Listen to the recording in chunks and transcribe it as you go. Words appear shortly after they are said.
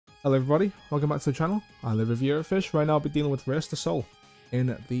Hello everybody, welcome back to the channel. I live with Eurofish. Right now I'll be dealing with Rayos the Soul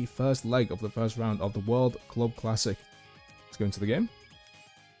in the first leg of the first round of the World Club Classic. Let's go into the game.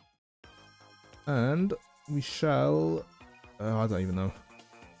 And we shall... I don't even know.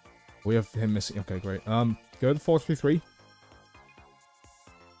 We have him missing. Okay, great. Go to 4-3-3.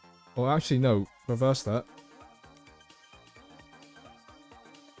 Well, actually, no. Reverse that.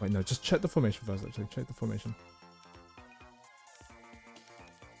 Wait, no. Just check the formation first, actually. Check the formation.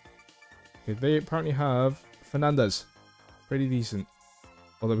 Okay, they apparently have Fernandez. Pretty decent.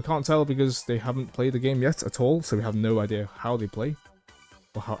 Although we can't tell because they haven't played the game yet at all, so we have no idea how they play.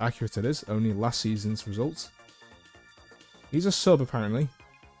 Or how accurate it is. Only last season's results. He's a sub, apparently.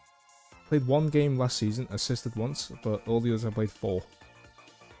 Played one game last season, assisted once, but all the others have played 4.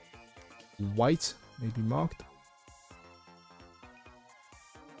 White, maybe marked.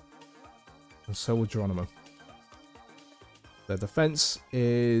 And so will Geronimo. Their defense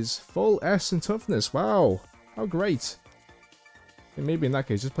is full S in toughness. Wow, how great. And maybe in that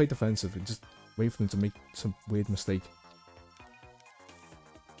case, just play defensive and just wait for them to make some weird mistake.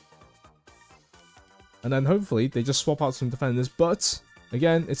 And then hopefully they just swap out some defenders. But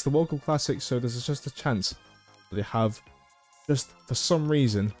again, it's the World Cup Classic, so there's just a chance that they have, just for some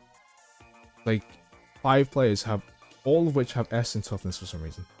reason, like 5 players have, all of which have S in toughness for some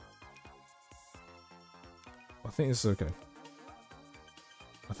reason. I think this is okay.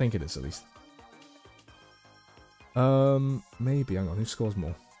 I think it is, at least. Maybe. Hang on. Who scores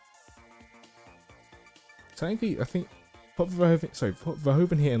more? Technically, I think put Verhoeven. Sorry, put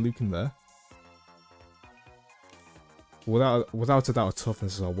Verhoeven here and Lucan there. Without a doubt,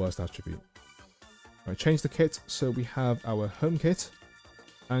 toughness is our worst attribute. Right, change the kit so we have our home kit,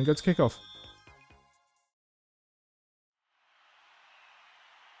 and go to kickoff.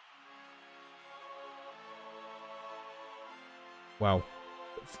 Wow.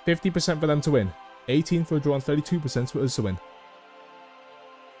 50% for them to win, 18 for a draw, and 32% for us to win.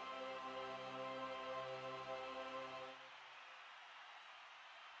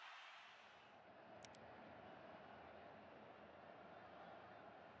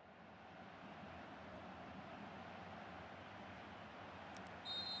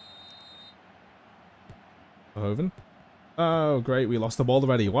 Verhoeven. Oh, great! We lost the ball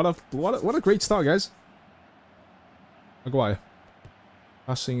already. What a great start, guys. Maguire.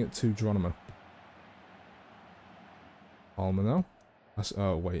 Passing it to Geronimo. Palmer now.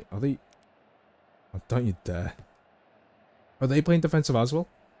 Oh, wait. Are they... Oh, don't you dare. Are they playing defensive as well?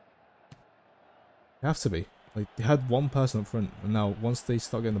 They have to be. Like, they had one person up front. And now, once they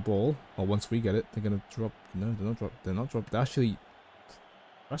start getting the ball, or once we get it, they're going to drop... No, they're not drop. They're not drop. They're actually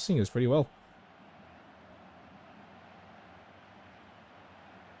pressing us pretty well.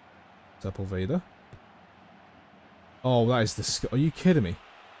 Sepulveda. Oh, that is disgusting. Are you kidding me?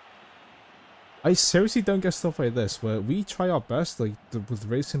 I seriously don't get stuff like this, where we try our best, like, with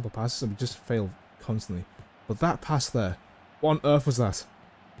very simple passes, and we just fail constantly. But that pass there, what on earth was that?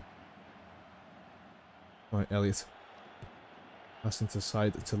 Right, Elliot. Passing to the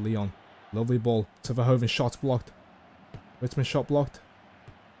side to Leon. Lovely ball to Verhoeven, shot blocked. Whitman shot blocked.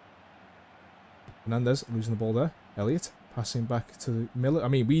 Fernandez losing the ball there. Elliot passing back to Miller. I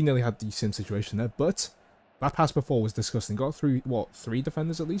mean, we nearly had the same situation there, but that pass before was disgusting. Got through, what, 3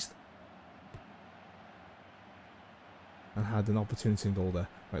 defenders at least? And had an opportunity in goal there.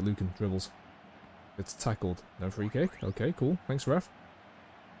 Right, Lucan dribbles. It's tackled. No free kick. Okay, cool. Thanks, ref.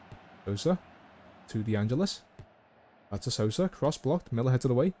 Sosa to De Angelis. That's a Sosa. Cross blocked. Miller heads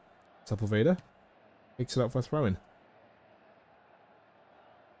it away. Sepulveda kicks it out for a throw-in.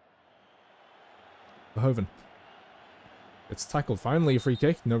 Verhoeven. It's tackled. Finally, a free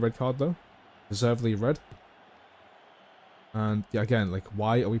kick. No red card, though. Deservedly red. And, yeah, again, like,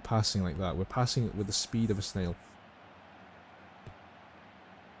 why are we passing like that? We're passing it with the speed of a snail.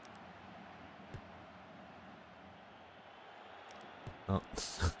 Oh,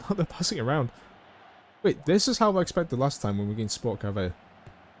 they're passing it around. Wait, this is how I expected last time when we gained Sport Cave.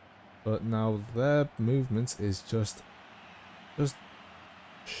 But now their movement is just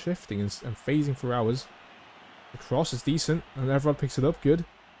shifting and phasing through ours. The cross is decent, and everyone picks it up. Good.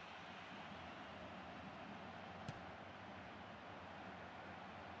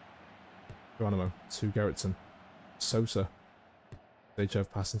 Geronimo to Gerritsen. Sosa. Dechev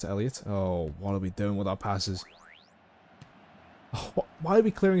passing to Elliot. Oh, what are we doing with our passes? Oh, why are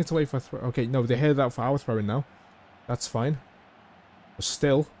we clearing it away for a throw? Okay, no, they headed out for our throwing now. That's fine. But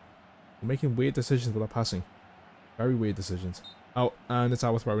still, we're making weird decisions with our passing. Very weird decisions. Oh, and it's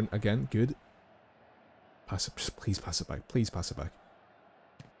our throwing again. Good. Pass it. Just please pass it back. Please pass it back.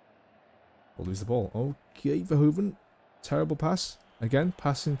 We'll lose the ball. Okay, Verhoeven. Terrible pass. Again,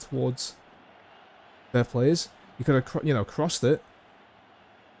 passing towards their players. You could have, you know, crossed it.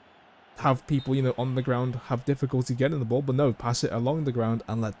 Have people, you know, on the ground have difficulty getting the ball, but no, pass it along the ground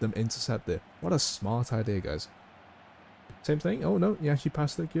and let them intercept it. What a smart idea, guys. Same thing. Oh, no, you actually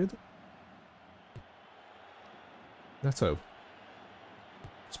passed it good. Neto.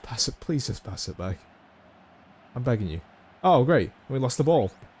 Just pass it. Please just pass it back. I'm begging you. Oh, great. We lost the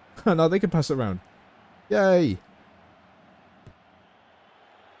ball. No, they can pass it around. Yay.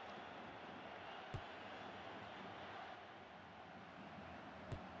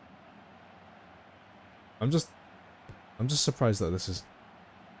 I'm just surprised that this is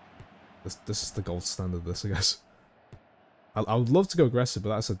the gold standard of this, I guess. I would love to go aggressive, but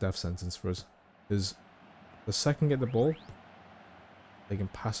that's a death sentence for us. Because the second get the ball, they can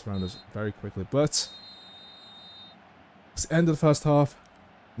pass around us very quickly. But it's the end of the first half,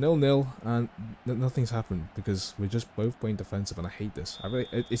 0-0, and nothing's happened because we're just both playing defensive, and I hate this.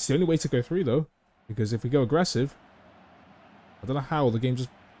 It's the only way to go through though, because if we go aggressive, I don't know how the game just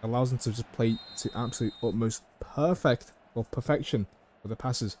allows them to just play to absolute utmost perfection with the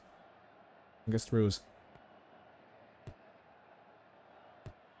passes and gets through us.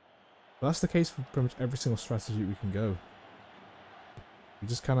 But that's the case for pretty much every single strategy we can go. We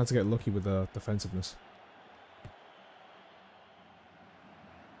just kind of have to get lucky with the defensiveness.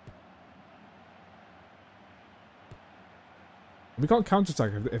 We can't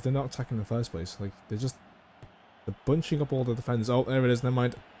counter-attack if they're not attacking in the first place. Like, they're bunching up all the defenders. Oh, there it is, never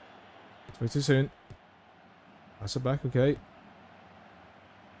mind. It's way too soon. Pass it back, okay.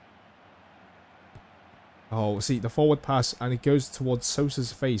 Oh, see, the forward pass, and it goes towards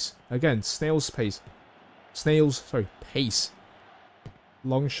Sosa's face. Again, snail's pace. Pace.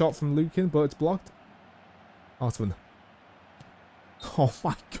 Long shot from Lukin, but it's blocked. Hartman. Oh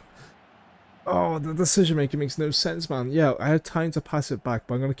my god. Oh, the decision making makes no sense, man. Yeah, I had time to pass it back,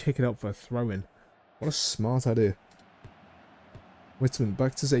 but I'm going to kick it up for a throw-in. What a smart idea. Whitman,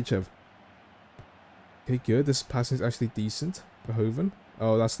 back to Zachev. Okay, good. This passing is actually decent for Hoven.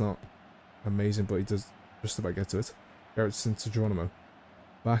 Oh, that's not amazing, but he does just about get to it. Gerritsen to Geronimo.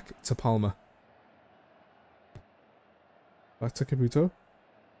 Back to Palmer. Back to Caputo.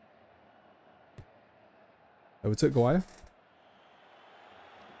 Over to Guaya.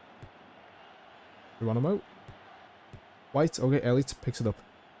 Geronimo. White. Okay, Elliot picks it up.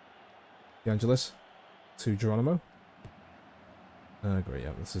 DeAngelis to Geronimo. Great,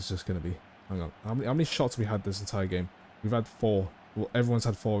 yeah, this is just going to be... Hang on. How many shots have we had this entire game? We've had 4. Well, everyone's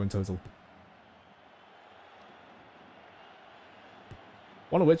had 4 in total.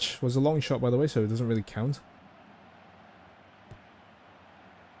 One of which was a long shot, by the way, so it doesn't really count.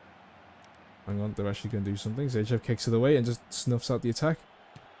 Hang on, they're actually going to do something. Zachev kicks it away and just snuffs out the attack.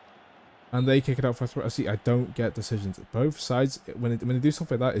 And they kick it out for a throw. See, I don't get decisions. Both sides, when they do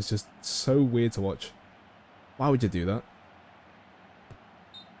stuff like that, it's just so weird to watch. Why would you do that?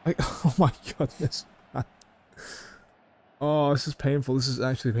 Like, oh my goodness. Oh, this is painful. This is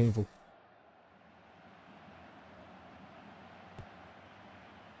actually painful.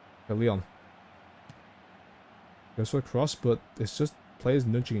 Okay, Leon. Goes for a cross, but it's just players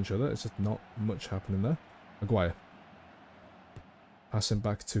nudging each other. It's just not much happening there. Maguire. Passing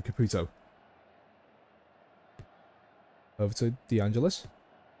back to Caputo. Over to DeAngelis.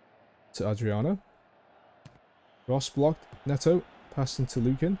 To Adriano. Cross blocked. Neto. Passing to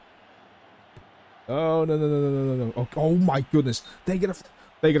Lukin. Oh, no. Oh my goodness. They get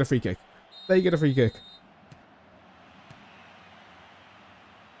a free kick. They get a free kick.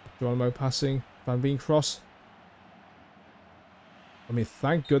 Geronimo passing. Van Veen cross. I mean,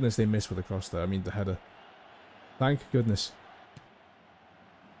 thank goodness they missed with the cross there. I mean, the header. Thank goodness.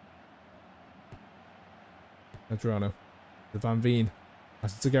 Adriano. To Van Veen.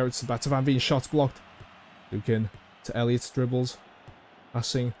 Pass it to Gerritsen. Back to Van Veen. Shots blocked. Lukin. To Elliot. Dribbles.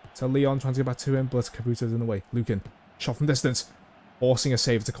 Passing to Leon. Trying to get back to him. But Caputo's in the way. Lukin. Shot from distance. Forcing a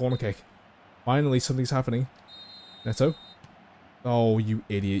save. It's a corner kick. Finally, something's happening. Neto. Oh, you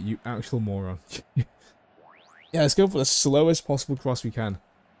idiot. You actual moron. Yeah, let's go for the slowest possible cross we can.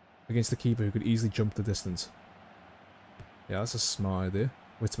 Against the keeper who could easily jump the distance. Yeah, that's a smart idea.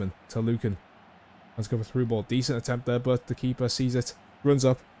 Whitman to Lukin. Let's go for through ball. Decent attempt there, but the keeper sees it. Runs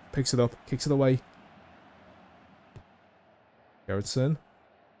up. Picks it up. Kicks it away. Gerritsen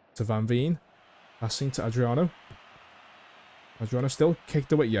to Van Veen. Passing to Adriano. Adriano still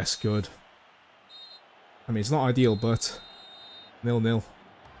kicked away. Yes, good. I mean, it's not ideal, but 0-0.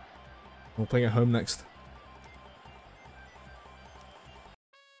 We're playing at home next.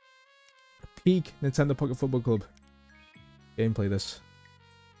 Peak Nintendo Pocket Football Club. Gameplay this.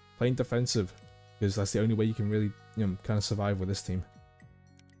 Playing defensive. because that's the only way you can really, you know, kind of survive with this team.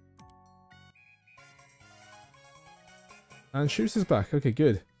 And Schuster's back. Okay,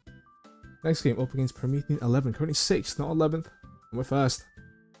 good. Next game up against Promethean 11. Currently 6th, not 11th. And we're first.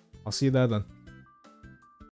 I'll see you there then.